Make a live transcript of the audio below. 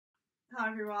Hi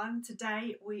everyone,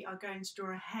 today we are going to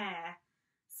draw a hare,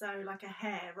 so like a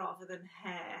hare rather than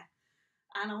hair.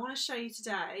 And I want to show you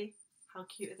today, how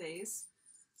cute are these?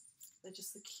 They're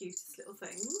just the cutest little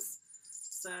things.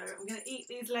 So I'm going to eat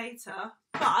these later,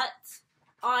 but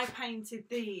I painted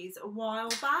these a while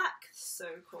back. So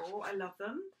cool, I love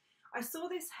them. I saw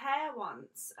this hare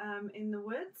once in the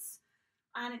woods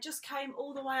and it just came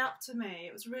all the way up to me.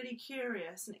 It was really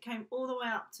curious and it came all the way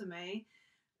up to me,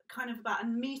 kind of about a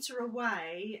metre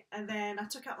away, and then I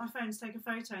took out my phone to take a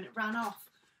photo and it ran off.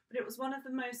 But it was one of the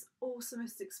most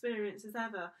awesomest experiences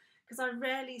ever, because I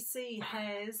rarely see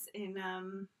hares in,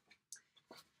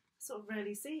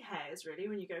 rarely see hares really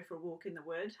when you go for a walk in the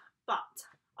wood, but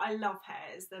I love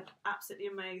hares, they're absolutely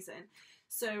amazing.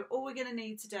 So all we're going to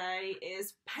need today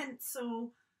is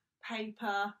pencil,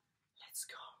 paper, let's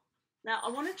go. Now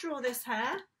I want to draw this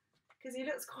hare because he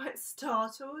looks quite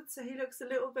startled, so he looks a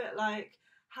little bit like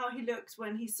how he looked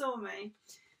when he saw me.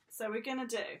 So we're going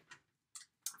to do,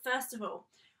 first of all,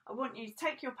 I want you to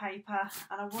take your paper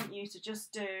and I want you to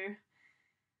just trying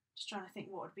to think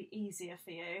what would be easier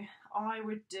for you. I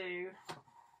would do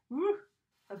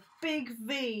a big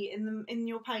V in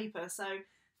your paper. So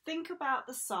think about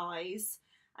the size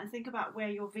and think about where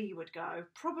your V would go.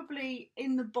 Probably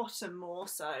in the bottom more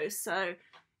so. So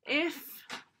if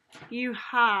you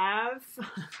have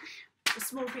a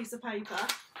small piece of paper,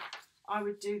 I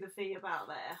would do the V about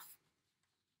there.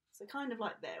 So kind of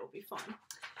like there will be fine.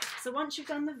 So once you've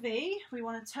done the V, we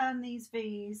want to turn these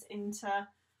V's into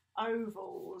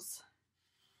ovals.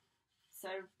 So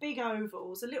big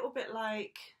ovals, a little bit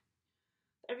like,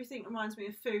 everything reminds me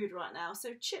of food right now,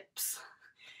 so chips.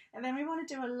 And then we want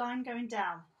to do a line going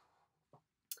down.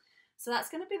 So that's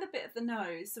going to be the bit of the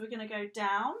nose. So we're going to go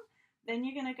down, then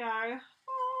you're going to go,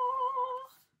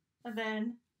 and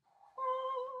then,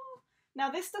 now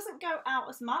this doesn't go out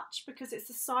as much because it's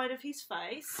the side of his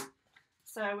face.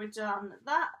 So we've done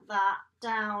that,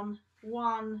 down,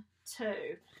 1, 2.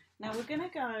 Now we're going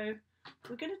to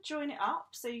join it up.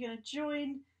 So you're going to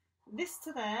join this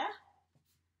to there,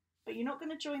 but you're not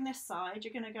going to join this side.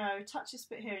 You're going to go touch this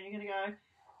bit here and you're going to go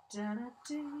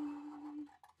da-da-dee.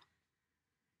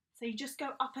 So you just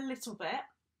go up a little bit,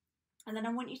 and then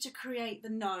I want you to create the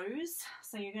nose.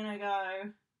 So you're going to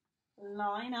go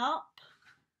line up.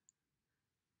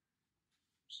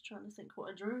 Just trying to think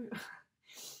what I drew.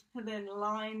 And then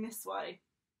line this way.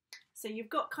 So you've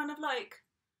got kind of like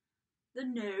the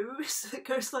nose that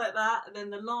goes like that, and then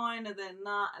the line, and then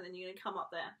that, and then you're going to come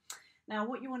up there. Now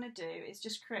what you want to do is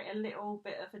just create a little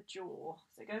bit of a jaw.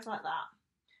 So it goes like that.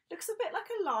 Looks a bit like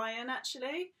a lion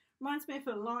actually. Reminds me of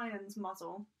a lion's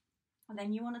muzzle. And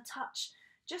then you want to touch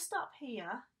just up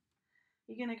here.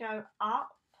 You're going to go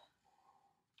up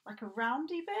like a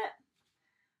roundy bit.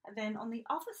 And then on the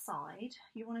other side,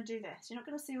 you want to do this. You're not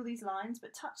going to see all these lines, but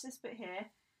touch this bit here,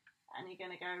 and you're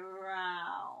going to go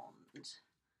round.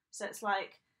 So it's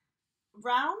like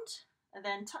round, and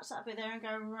then touch that bit there and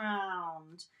go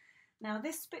round. Now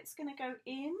this bit's going to go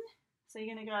in, so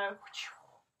you're going to go,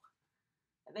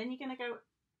 and then you're going to go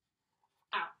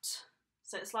out.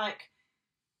 So it's like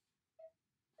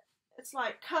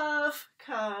curve,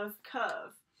 curve,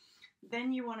 curve.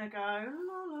 Then you want to go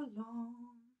la la la.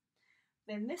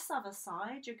 Then this other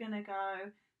side, you're going to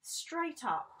go straight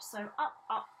up. So up,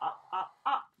 up, up, up,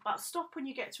 up. But stop when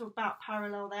you get to about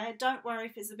parallel there. Don't worry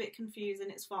if it's a bit confusing,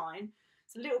 it's fine.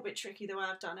 It's a little bit tricky the way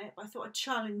I've done it, but I thought I'd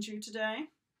challenge you today.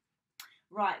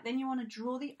 Right, then you want to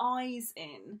draw the eyes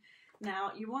in.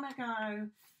 Now you want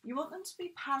them to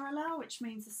be parallel, which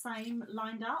means the same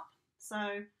lined up.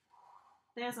 So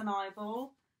there's an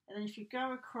eyeball. And then if you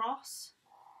go across,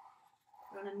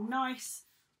 you're on a nice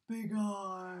big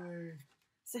eye.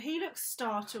 So he looks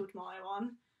startled, my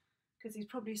one, because he's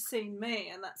probably seen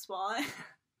me and that's why.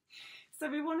 So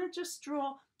we want to just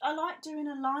draw, I like doing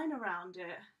a line around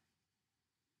it.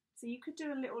 So you could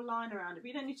do a little line around it, but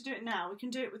you don't need to do it now. We can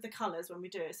do it with the colours when we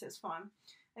do it, so it's fine.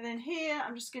 And then here,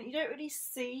 I'm just going to, you don't really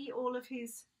see all of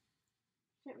his,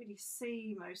 you don't really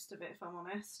see most of it if I'm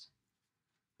honest.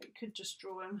 But you could just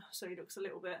draw him so he looks a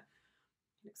little bit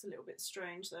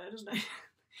strange there, doesn't he?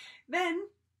 Then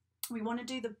we want to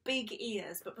do the big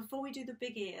ears, but before we do the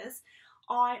big ears,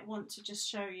 I want to just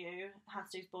show you how to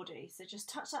do his body. So just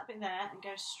touch that bit there and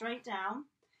go straight down.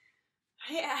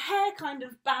 Hair kind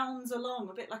of bounds along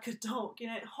a bit like a dog, you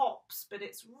know, it hops, but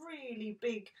it's really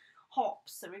big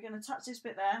hops. So we're going to touch this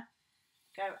bit there,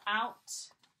 go out.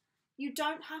 You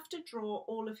don't have to draw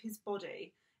all of his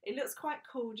body. It looks quite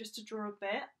cool just to draw a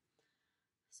bit.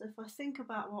 So if I think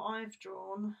about what I've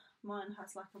drawn, mine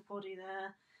has like a body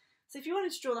there. So if you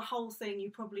wanted to draw the whole thing,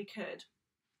 you probably could,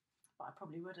 but I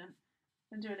probably wouldn't.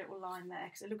 And do a little line there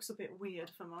because it looks a bit weird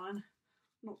for mine.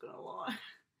 I'm not going to lie.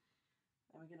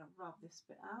 Then we're going to rub this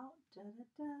bit out. Da, da,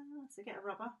 da. So get a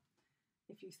rubber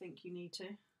if you think you need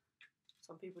to.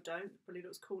 Some people don't. It probably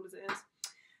looks cool as it is.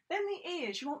 Then the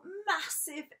ears. You want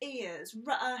massive ears.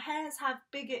 Hares have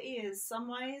bigger ears some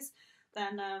ways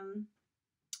than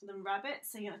rabbits.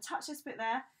 So you're going to touch this bit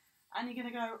there and you're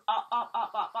going to go up, up,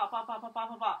 up, up, up, up, up, up,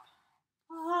 up, up, up.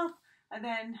 Up. And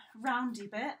then roundy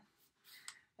bit.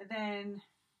 And then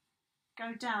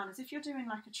go down as if you're doing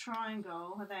like a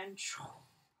triangle. And then...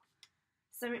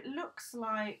 So it looks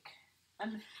like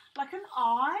an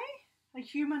eye, a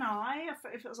human eye,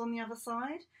 if it was on the other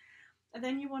side. And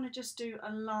then you want to just do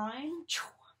a line.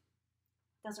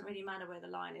 Doesn't really matter where the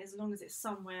line is, as long as it's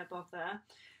somewhere above there.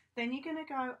 Then you're going to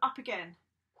go up again.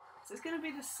 So it's going to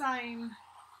be the same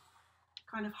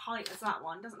kind of height as that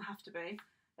one. Doesn't have to be.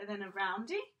 And then a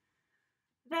roundy.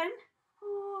 Then...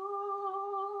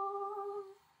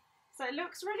 So it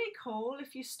looks really cool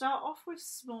if you start off with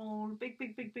small, big,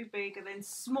 big, big, big, big, and then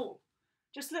small.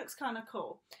 Just looks kind of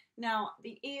cool. Now,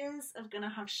 the ears are going to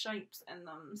have shapes in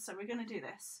them, so we're going to do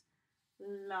this.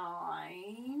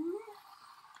 Line.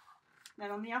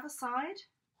 Then on the other side,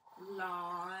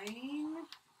 line.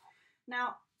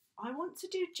 Now, I want to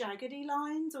do jaggedy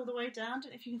lines all the way down. I don't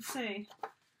know if you can see,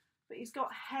 but he's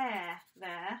got hair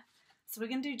there. So we're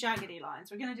going to do jaggedy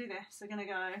lines. We're going to do this. We're going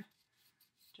to go...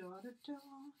 Da, da, da.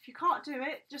 If you can't do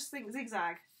it, just think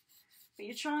zigzag. But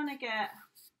you're trying to get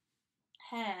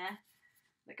hair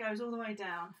that goes all the way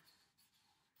down.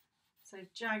 So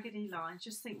jaggedy lines.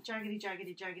 Just think jaggedy,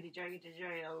 jaggedy, jaggedy, jaggedy,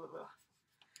 jaggedy.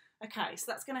 Okay, so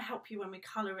that's going to help you when we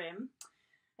colour in.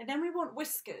 And then we want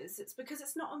whiskers. It's because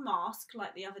it's not a mask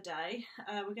like the other day.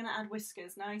 We're going to add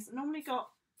whiskers. Now he's normally got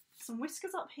some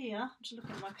whiskers up here. I'm just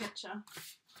looking at my picture.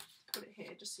 Put it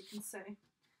here just so you can see.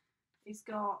 He's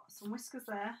got some whiskers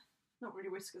there. Not really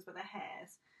whiskers, but they're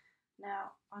hairs.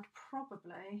 Now, I'd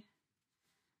probably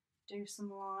do some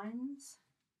lines.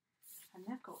 And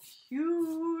they've got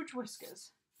huge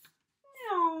whiskers.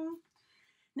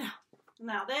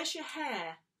 Now, there's your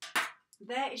hair.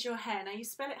 There is your hair. Now, you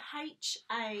spell it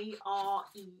H-A-R-E,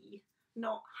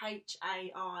 not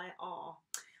H-A-I-R.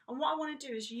 And what I want to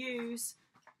do is use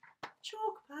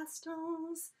chalk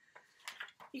pastels.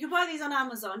 You can buy these on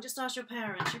Amazon, just ask your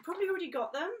parents. You've probably already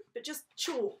got them, but just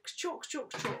chalks.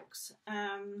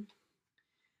 And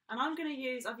I'm going to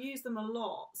use, I've used them a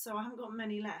lot, so I haven't got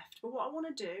many left. But what I want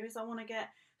to do is I want to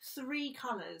get 3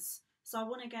 colours. So I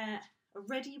want to get a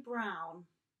reddy brown.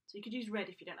 So you could use red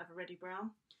if you don't have a reddy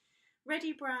brown.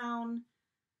 Reddy brown,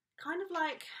 kind of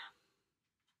like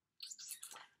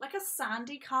a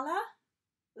sandy colour.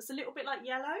 That's a little bit like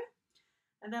yellow.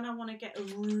 And then I want to get a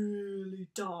really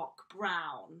dark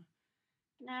brown.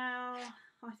 Now,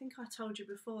 I think I told you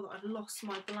before that I've lost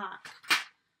my black,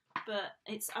 but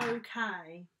it's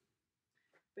okay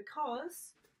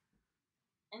because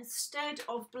instead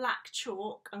of black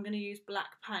chalk, I'm going to use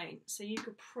black paint. So you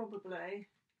could probably...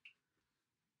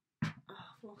 Oh,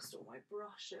 I've lost all my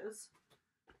brushes.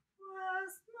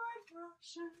 Where's my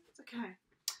brushes? Okay,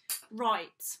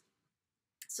 right.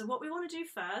 So what we want to do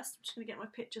first, I'm just going to get my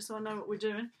picture so I know what we're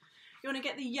doing. You want to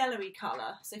get the yellowy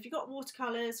colour. So if you've got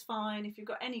watercolours, fine. If you've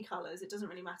got any colours, it doesn't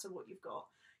really matter what you've got.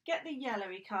 Get the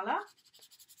yellowy colour.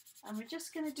 And we're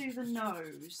just going to do the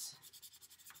nose.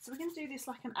 So we're going to do this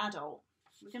like an adult.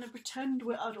 We're going to pretend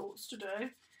we're adults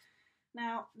today.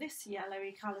 Now, this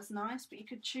yellowy colour's nice, but you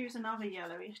could choose another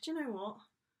yellowy. Do you know what?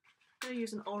 I'm going to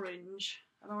use an orange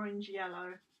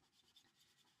yellow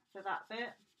for that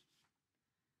bit.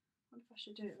 I wonder if I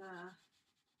should do it there.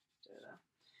 Do it there.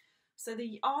 So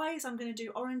the eyes, I'm going to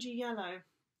do orangey yellow.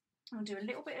 I'll do a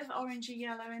little bit of orangey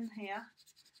yellow in here.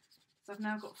 So I've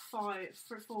now got 4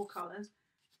 colours.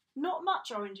 Not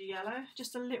much orangey yellow,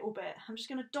 just a little bit. I'm just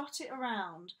going to dot it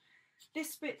around.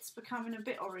 This bit's becoming a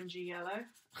bit orangey yellow.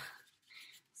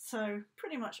 So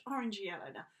pretty much orangey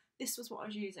yellow now. This was what I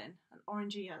was using, an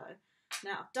orangey yellow.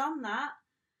 Now I've done that.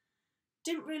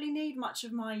 Didn't really need much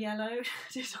of my yellow,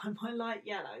 did I? My light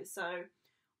yellow. So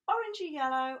orangey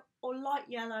yellow or light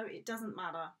yellow, it doesn't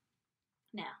matter.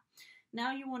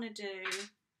 Now you want to do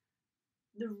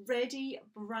the reddy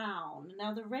brown.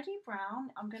 Now the reddy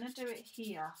brown, I'm going to do it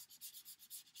here.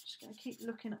 Just going to keep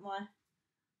looking at my,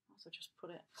 also just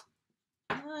put it,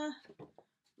 might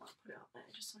put it up there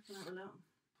just so I can have a look.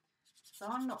 So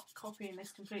I'm not copying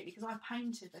this completely because I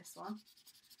painted this one.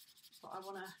 But I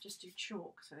want to just do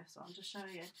chalk to this one to show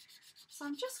you. So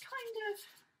I'm just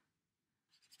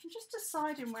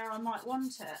deciding where I might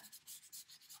want it.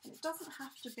 And it doesn't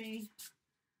have to be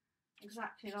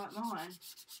exactly like mine.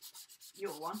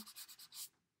 Your one.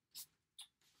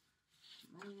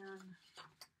 And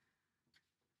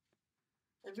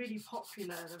They're really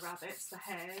popular, the rabbits, the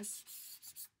hares.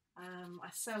 I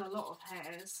sell a lot of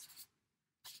hares.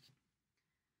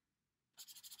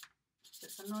 So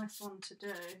it's a nice one to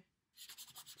do.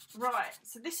 Right,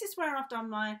 so this is where I've done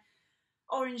my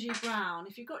orangey brown.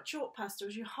 If you've got chalk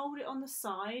pastels, you hold it on the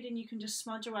side and you can just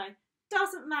smudge away.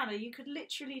 Doesn't matter, you could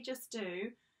literally just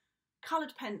do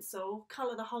coloured pencil,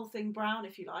 colour the whole thing brown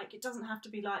if you like. It doesn't have to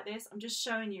be like this. I'm just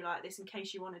showing you like this in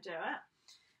case you want to do it.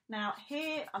 Now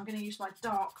here I'm going to use my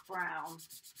dark brown.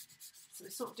 So we're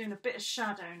sort of doing a bit of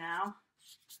shadow now.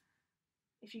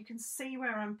 If you can see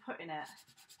where I'm putting it,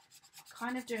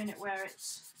 kind of doing it where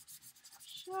it's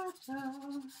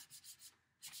shadow.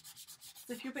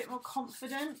 So if you're a bit more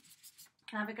confident, you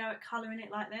can have a go at colouring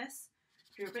it like this.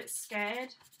 If you're a bit scared,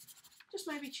 just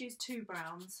maybe choose 2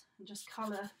 browns and just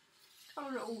colour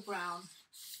it all brown.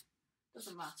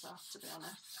 Doesn't matter, to be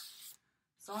honest.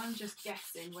 So I'm just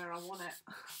guessing where I want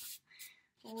it.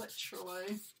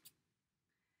 Literally.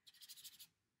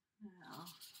 Now,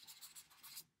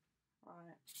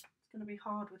 right, it's going to be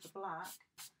hard with the black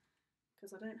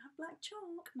because I don't have black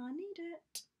chalk and I need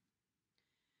it.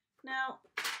 Now,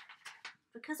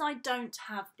 because I don't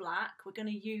have black, we're going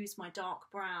to use my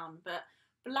dark brown, but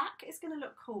black is going to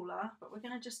look cooler, but we're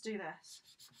going to just do this.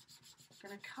 I'm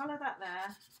going to colour that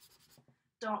there,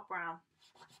 dark brown,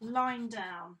 line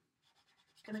down.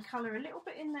 Going to colour a little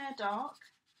bit in there dark,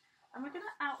 and we're going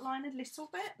to outline a little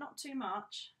bit, not too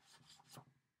much.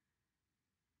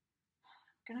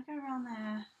 I'm going to go around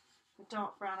there with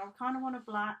dark brown. I kind of want a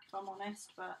black if I'm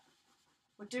honest, but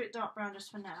we'll do it dark brown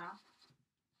just for now.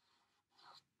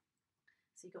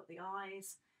 So you've got the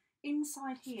eyes.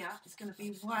 Inside here is going to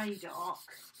be way dark.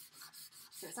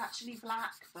 So it's actually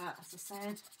black, but as I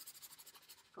said,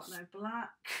 got no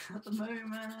black at the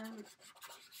moment.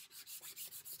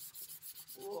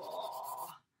 Whoa.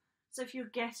 So if you're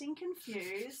getting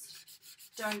confused,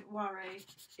 don't worry.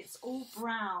 It's all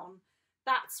brown.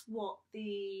 That's what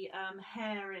the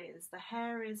hair is. The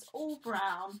hair is all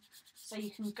brown, so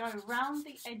you can go round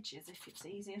the edges if it's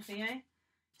easier for you.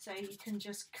 So you can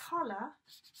just colour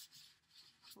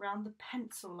around the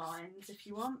pencil lines if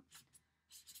you want.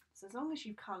 So as long as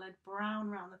you've coloured brown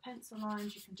around the pencil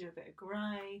lines, you can do a bit of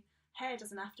grey. Hair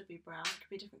doesn't have to be brown, it could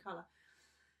be a different colour.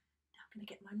 Now I'm going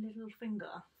to get my little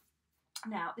finger.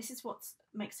 Now this is what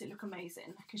makes it look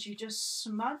amazing, because you just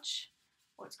smudge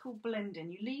what's called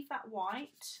blending. You leave that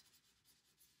white.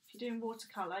 If you're doing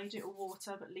watercolour, you do it with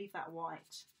water, but leave that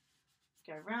white.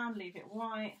 Go around, leave it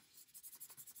white.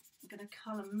 I'm going to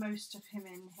colour most of him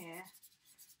in here.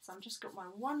 So I've just got my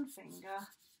one finger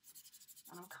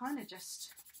and I'm kind of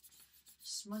just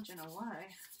smudging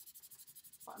away,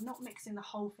 but I'm not mixing the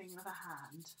whole thing with a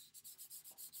hand.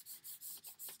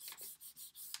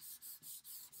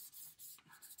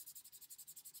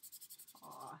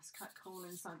 Oh, it's quite cool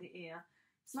inside the ear.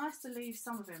 It's nice to leave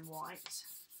some of him white.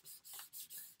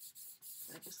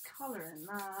 So just colouring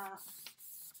that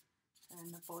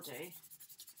and the body.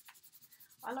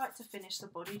 I like to finish the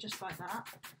body just like that.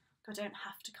 I don't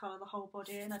have to colour the whole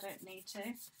body in, I don't need to.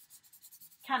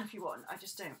 Can if you want, I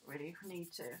just don't really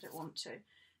need to, I don't want to.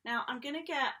 Now I'm going to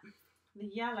get the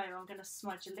yellow, I'm going to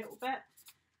smudge a little bit.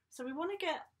 So we want to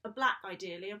get a black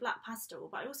ideally, a black pastel,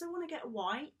 but I also want to get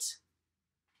white.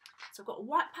 So I've got a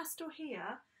white pastel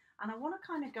here, and I want to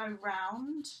kind of go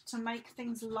round to make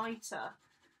things lighter.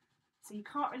 So you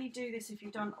can't really do this if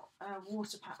you've done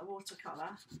watercolour.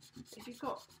 If you've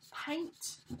got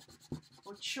paint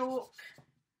or chalk,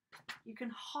 you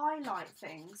can highlight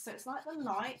things. So it's like the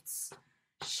lights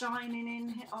shining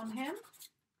in on him.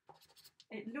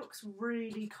 It looks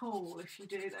really cool if you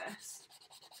do this.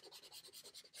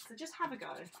 So just have a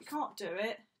go. If you can't do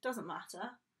it, doesn't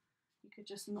matter. You could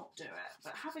just not do it.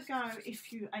 But have a go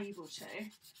if you're able to.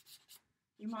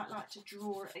 You might like to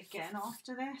draw it again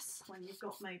after this, when you've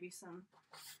got maybe some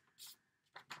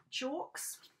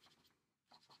chalks.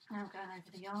 Now going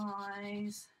over the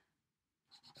eyes.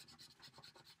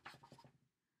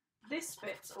 This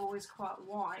bit's always quite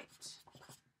white,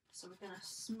 so we're going to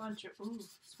smudge it. Ooh,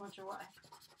 smudge away.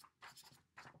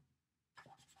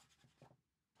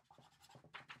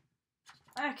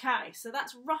 Okay, so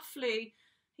that's roughly.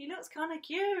 He looks kind of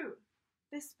cute.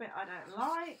 This bit I don't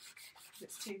like because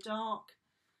it's too dark.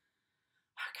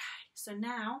 Okay, so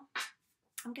now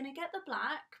I'm going to get the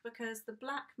black because the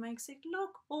black makes it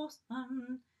look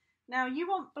awesome. Now you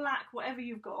want black whatever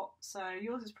you've got, so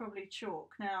yours is probably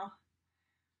chalk. Now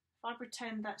if I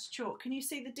pretend that's chalk, can you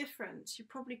see the difference? You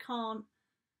probably can't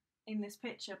in this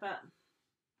picture, but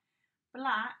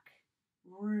black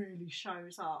really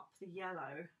shows up the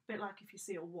yellow, a bit like if you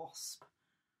see a wasp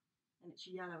and it's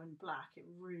yellow and black, it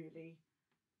really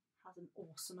has an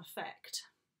awesome effect.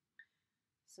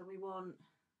 So we want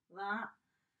that.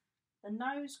 The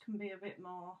nose can be a bit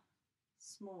more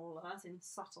smaller, as in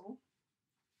subtle.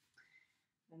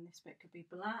 Then this bit could be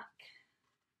black.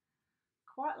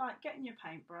 Quite like getting your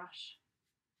paintbrush.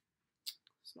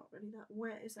 It's not really that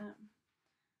wet, is it?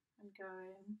 And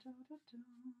going da, da, da,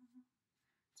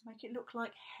 to make it look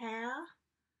like hair.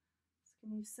 So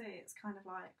can you see it's kind of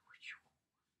like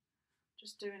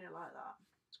just doing it like that.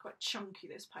 It's quite chunky,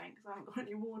 this paint, because I haven't got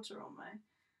any water on me.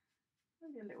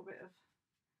 Maybe a little bit of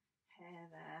hair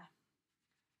there.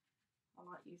 I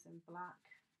like using black.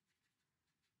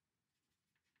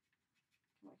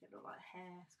 Make it look like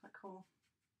hair. It's quite cool.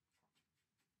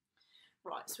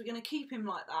 Right, so we're going to keep him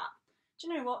like that. Do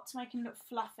you know what? To make him look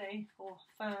fluffy or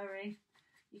furry,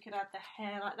 you could add the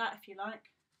hair like that if you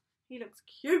like. He looks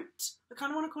cute. I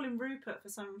kind of want to call him Rupert for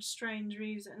some strange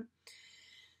reason.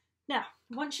 Now,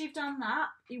 once you've done that,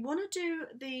 you want to do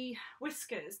the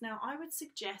whiskers. Now, I would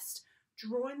suggest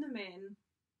drawing them in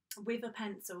with a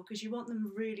pencil because you want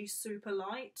them really super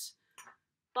light.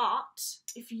 But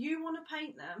if you want to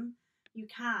paint them, you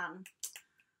can.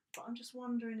 But I'm just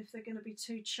wondering if they're going to be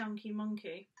too chunky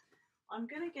monkey. I'm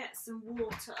going to get some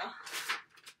water.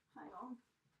 Hang on.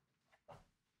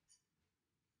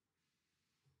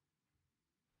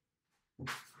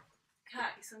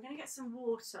 Okay, so I'm going to get some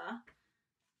water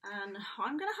and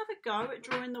I'm going to have a go at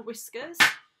drawing the whiskers,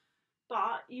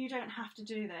 but you don't have to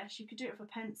do this. You could do it with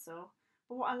a pencil.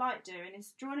 But what I like doing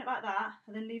is drawing it like that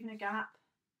and then leaving a gap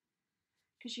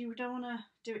because you don't want to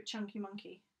do it chunky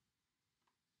monkey.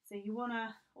 So you want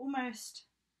to almost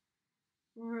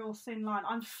real thin line.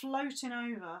 I'm floating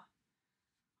over.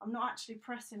 I'm not actually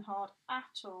pressing hard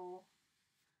at all.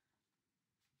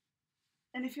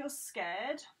 And if you're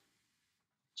scared,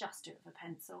 just do it with a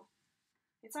pencil.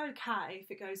 It's okay if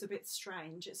it goes a bit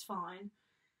strange, it's fine.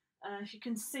 As you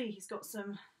can see, he's got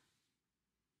some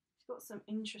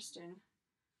interesting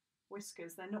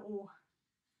whiskers. They're not all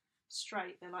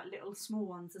straight, they're like little small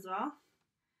ones as well.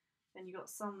 Then you've got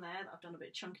some there that I've done a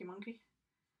bit chunky monkey.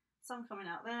 Some coming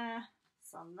out there,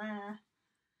 some there.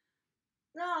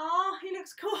 Oh, he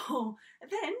looks cool.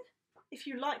 And then, if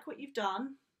you like what you've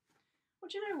done, well,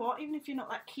 do you know what? Even if you're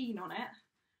not that keen on it,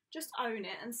 just own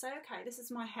it and say, okay, this is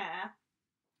my hair.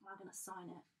 I'm going to sign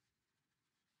it.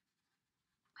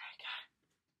 There you go.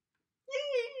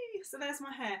 Yay! So there's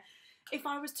my hair. If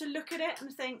I was to look at it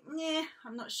and think, yeah,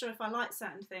 I'm not sure if I like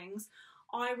certain things,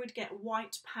 I would get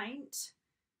white paint.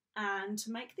 And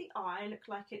to make the eye look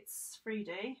like it's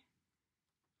 3D,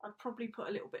 I'd probably put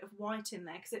a little bit of white in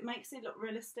there because it makes it look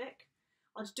realistic.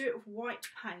 I'd do it with white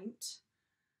paint,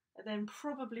 and then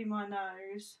probably my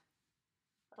nose,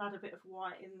 I'd add a bit of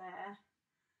white in there.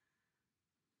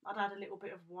 I'd add a little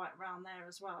bit of white around there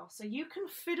as well. So you can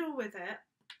fiddle with it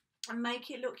and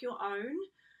make it look your own.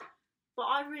 But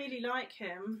I really like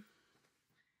him.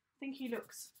 I think he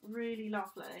looks really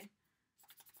lovely.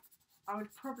 I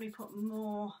would probably put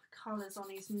more colours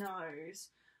on his nose.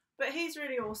 But he's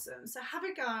really awesome. So have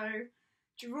a go,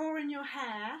 draw in your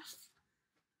hair.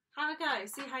 Have a go,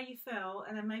 see how you feel.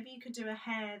 And then maybe you could do a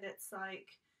hair that's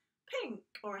like pink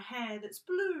or a hair that's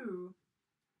blue.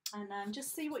 And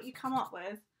just see what you come up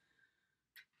with.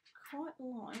 Quite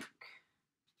like.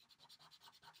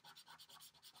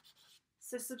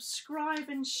 So subscribe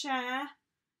and share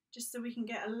just so we can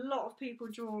get a lot of people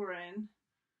drawing.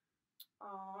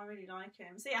 Oh, I really like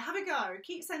him. So yeah, have a go.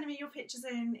 Keep sending me your pictures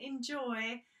in.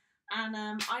 Enjoy.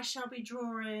 And I shall be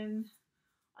drawing,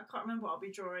 I can't remember what I'll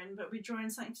be drawing, but I'll be drawing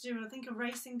something to do with, I think, a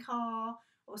racing car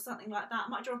or something like that. I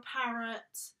might draw a parrot.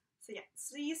 So yeah,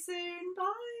 see you soon.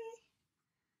 Bye.